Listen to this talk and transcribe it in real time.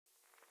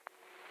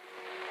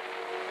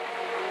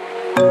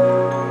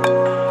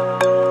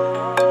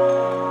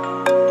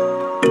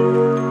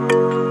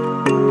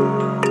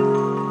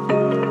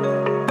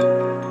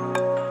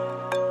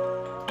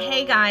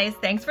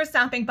Thanks for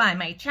stopping by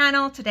my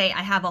channel. Today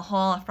I have a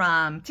haul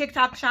from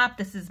TikTok Shop.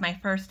 This is my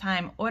first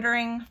time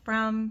ordering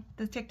from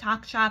the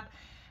TikTok Shop,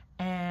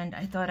 and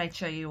I thought I'd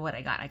show you what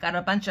I got. I got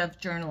a bunch of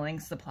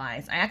journaling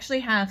supplies. I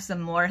actually have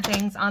some more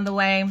things on the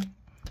way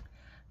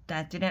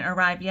that didn't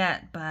arrive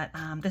yet, but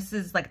this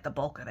is like the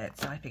bulk of it,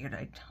 so I figured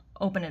I'd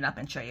open it up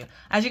and show you.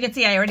 As you can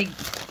see, I already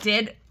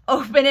did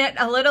open it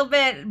a little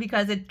bit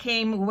because it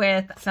came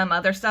with some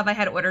other stuff I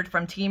had ordered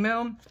from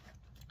Temu,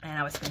 and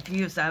I was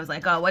confused. I was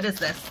like, oh, what is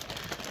this?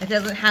 It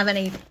doesn't have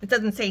any, it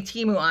doesn't say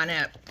Temu on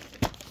it,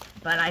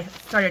 but I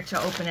started to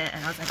open it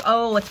and I was like,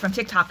 oh, it's from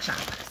TikTok Shop.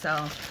 So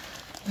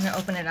I'm gonna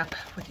open it up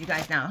with you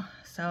guys now.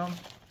 So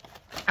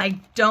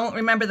I don't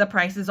remember the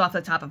prices off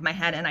the top of my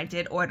head, and I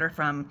did order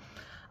from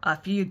a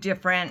few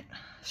different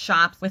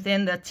shops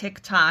within the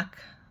TikTok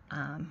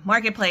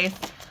marketplace.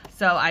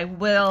 So I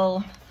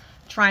will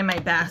try my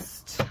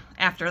best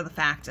after the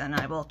fact, and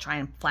I will try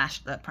and flash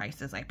the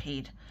prices I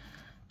paid.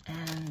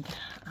 And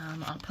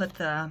I'll put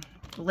the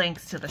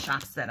links to the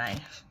shops that I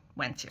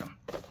went to.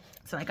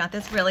 So I got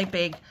this really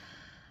big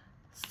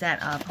set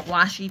of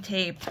washi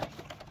tape.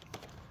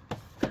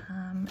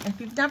 If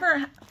you've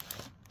never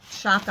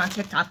shopped on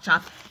TikTok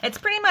Shop, it's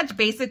pretty much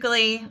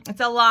basically,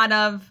 it's a lot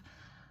of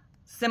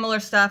similar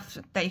stuff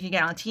that you can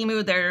get on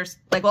Temu. There's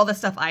like all the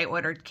stuff I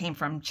ordered came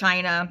from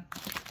China,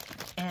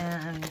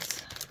 and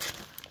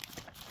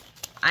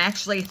I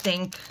actually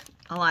think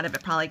a lot of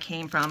it probably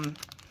came from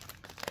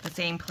the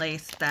same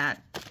place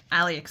that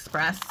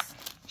AliExpress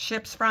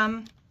ships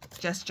from,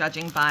 just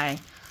judging by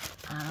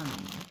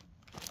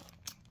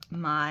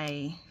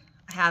I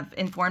have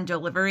informed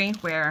delivery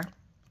where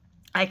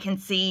I can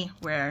see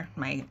where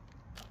my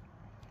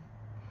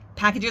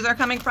packages are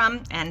coming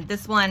from, and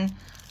this one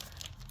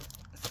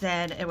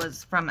said it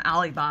was from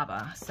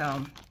Alibaba,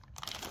 so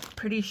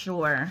pretty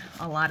sure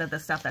a lot of the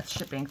stuff that's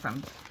shipping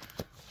from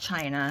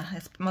China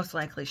is most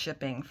likely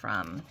shipping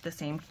from the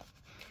same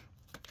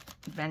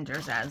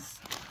vendors as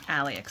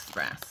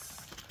AliExpress,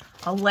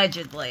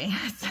 allegedly.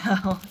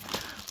 So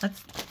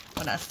let's,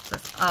 what else is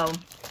this? Oh,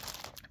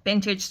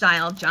 vintage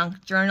style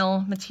junk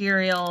journal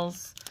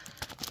materials.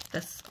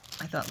 This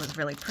I thought was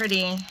really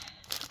pretty.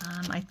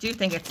 I do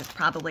think it's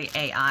probably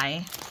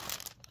AI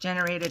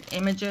generated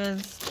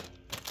images.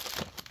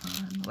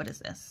 What is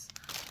this?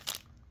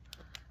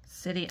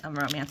 City of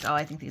Romance. Oh,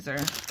 I think these are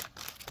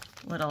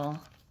little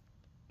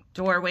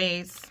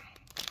doorways.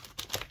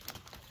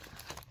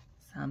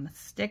 Some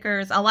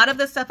stickers. A lot of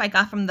this stuff I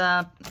got from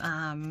the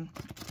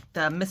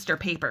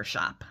Mr.Paper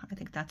shop. I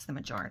think that's the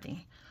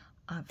majority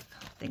of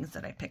things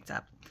that I picked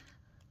up.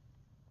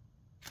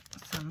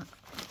 Some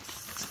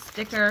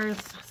stickers,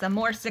 some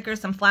more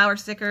stickers, some flower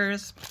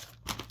stickers,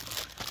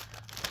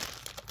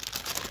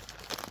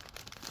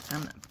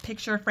 some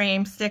picture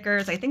frame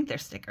stickers. I think they're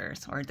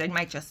stickers, or they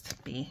might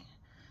just be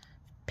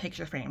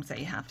picture frames that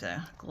you have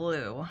to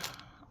glue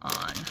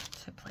on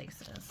to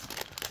places.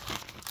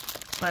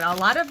 But a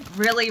lot of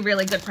really,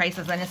 really good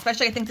prices, and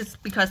especially I think this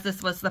because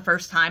this was the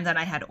first time that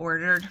I had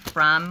ordered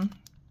from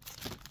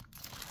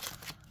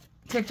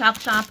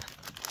TikTok Shop.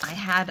 I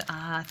had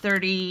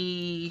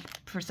 30%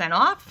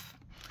 off,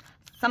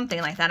 something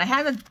like that. I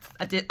had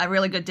a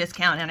really good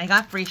discount, and I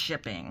got free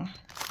shipping.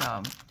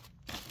 So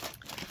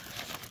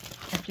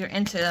if you're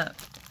into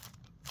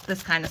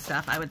this kind of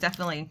stuff, I would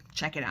definitely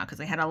check it out because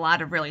they had a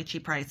lot of really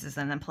cheap prices,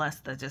 and then plus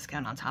the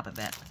discount on top of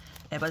it.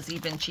 It was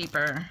even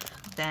cheaper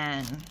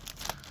than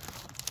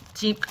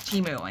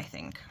Temu, I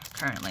think,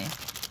 currently.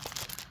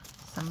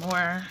 Some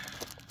more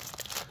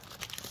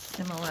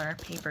similar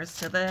papers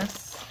to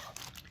this.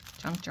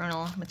 Junk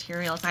journal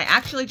materials. I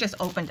actually just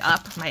opened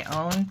up my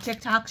own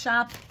TikTok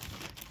shop.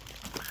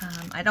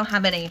 I don't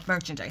have any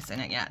merchandise in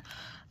it yet,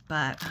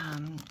 but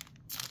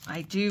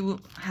I do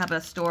have a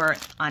store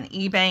on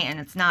eBay, and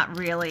it's not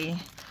really,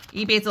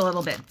 eBay's a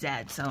little bit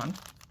dead, so I'm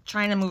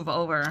trying to move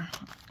over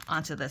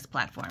onto this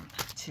platform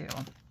too.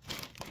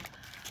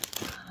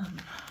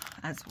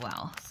 As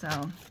well. So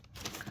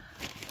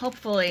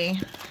hopefully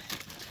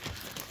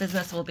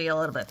business will be a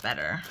little bit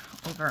better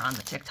over on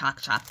the TikTok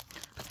Shop.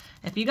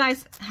 If you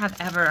guys have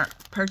ever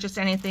purchased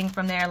anything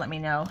from there, let me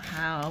know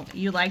how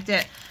you liked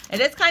it. It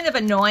is kind of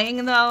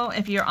annoying though,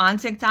 if you're on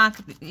TikTok,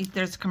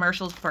 there's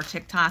commercials for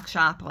TikTok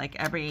Shop like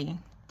every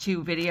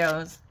 2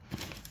 videos.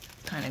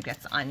 Kind of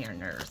gets on your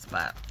nerves,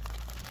 but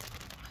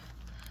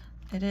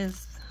it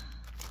is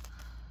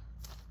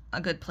a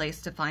good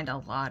place to find a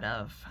lot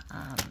of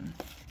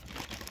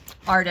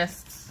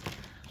artists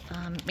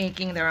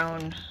making their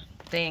own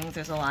things.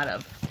 There's a lot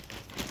of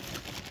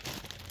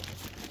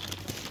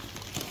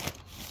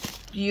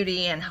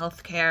beauty and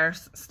healthcare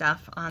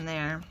stuff on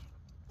there.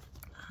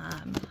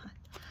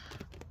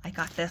 I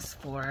got this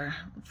for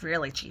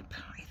really cheap,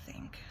 I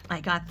think. I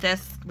got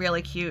this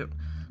really cute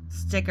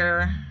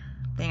sticker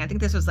thing. I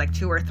think this was like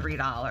 $2 or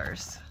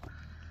 $3.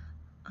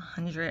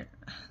 100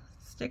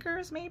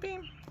 stickers, maybe?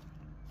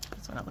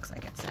 That's what it looks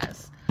like it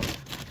says.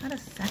 Got a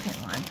second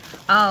one.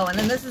 Oh, and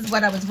then this is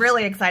what I was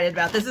really excited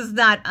about. This is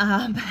not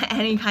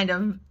any kind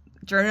of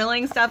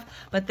journaling stuff,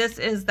 but this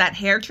is that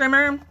hair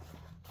trimmer.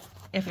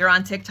 If you're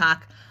on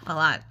TikTok a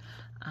lot,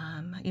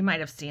 you might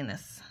have seen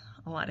this,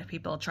 a lot of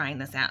people trying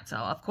this out. So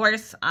of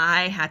course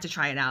I had to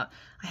try it out.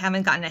 I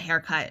haven't gotten a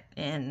haircut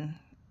in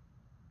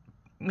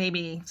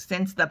maybe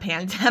since the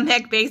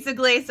pandemic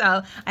basically.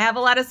 So I have a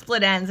lot of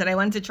split ends and I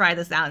wanted to try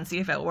this out and see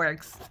if it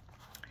works.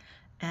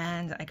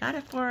 And I got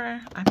it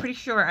for, I'm pretty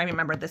sure I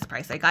remember this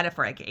price. I got it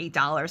for like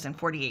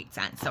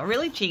 $8.48. So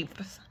really cheap.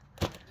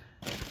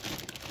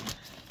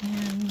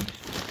 And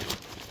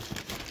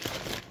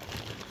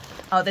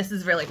oh, this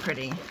is really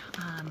pretty.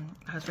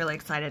 I was really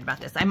excited about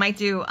this. I might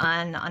do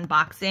an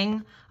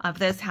unboxing of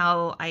this,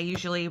 how I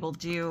usually will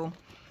do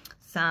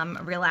some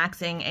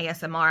relaxing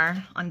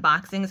ASMR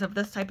unboxings of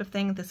this type of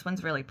thing. This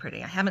one's really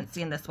pretty. I haven't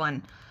seen this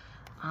one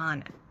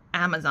on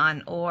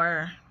Amazon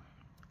or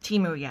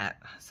Temu yet.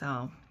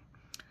 So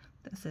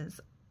this is,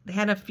 they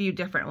had a few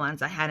different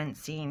ones I hadn't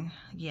seen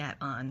yet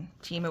on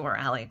Temu or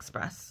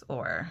AliExpress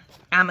or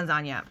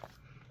Amazon yet.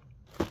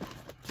 Is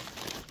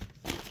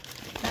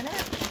that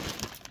it?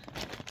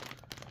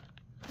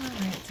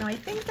 Alright, so I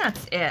think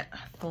that's it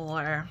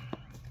for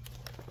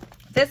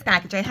this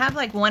package. I have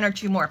like 1 or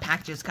 2 more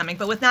packages coming,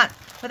 but without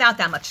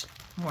that much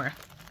more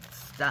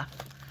stuff.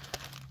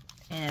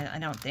 And I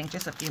don't think,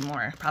 just a few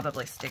more,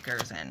 probably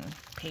stickers and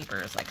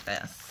papers like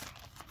this.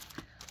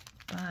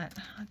 But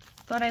I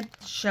thought I'd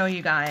show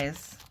you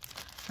guys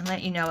and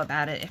let you know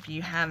about it if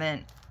you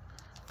haven't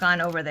gone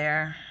over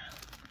there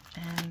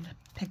and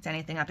picked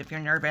anything up, if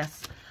you're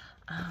nervous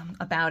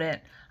about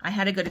it. I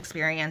had a good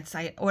experience.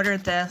 I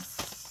ordered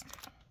this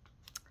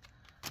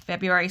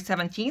February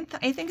 17th,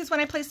 I think is when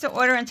I placed the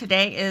order, and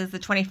today is the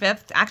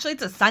 25th. Actually,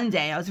 it's a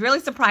Sunday. I was really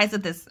surprised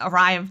that this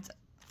arrived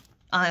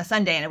on a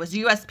Sunday, and it was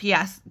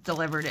USPS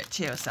delivered it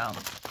too, so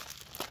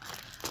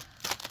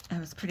it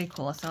was pretty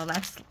cool. So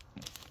that's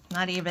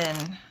not even,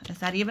 is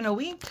that even a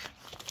week?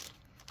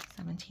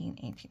 17,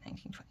 18,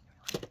 19,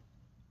 20.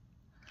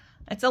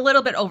 It's a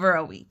little bit over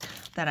a week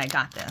that I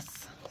got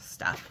this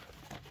stuff.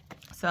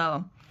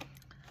 So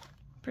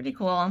pretty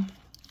cool.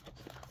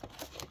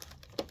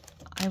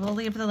 I will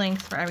leave the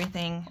links for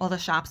everything, all the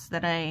shops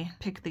that I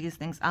picked these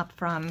things up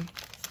from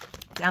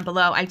down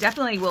below. I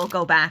definitely will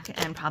go back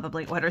and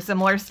probably order some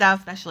more stuff,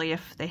 especially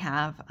if they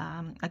have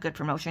a good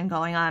promotion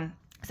going on.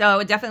 So I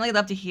would definitely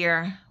love to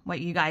hear what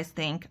you guys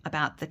think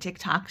about the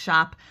TikTok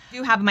shop. I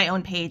do have my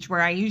own page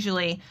where I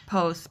usually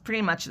post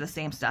pretty much the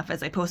same stuff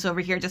as I post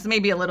over here, just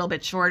maybe a little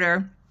bit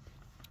shorter.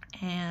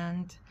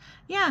 And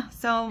yeah,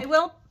 so I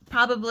will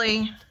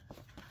probably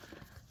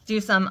do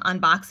some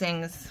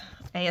unboxings,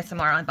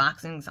 ASMR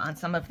unboxings on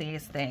some of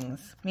these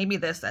things. Maybe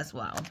this as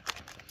well.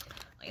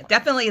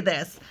 Definitely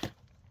this.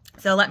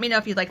 So let me know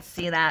if you'd like to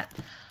see that.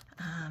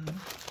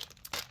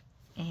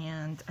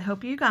 And I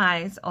hope you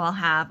guys all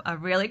have a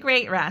really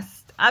great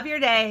rest of your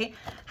day.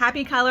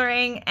 Happy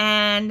coloring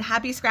and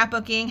happy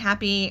scrapbooking,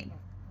 happy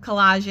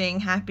collaging,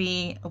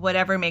 happy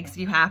whatever makes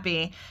you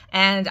happy.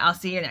 And I'll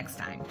see you next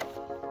time.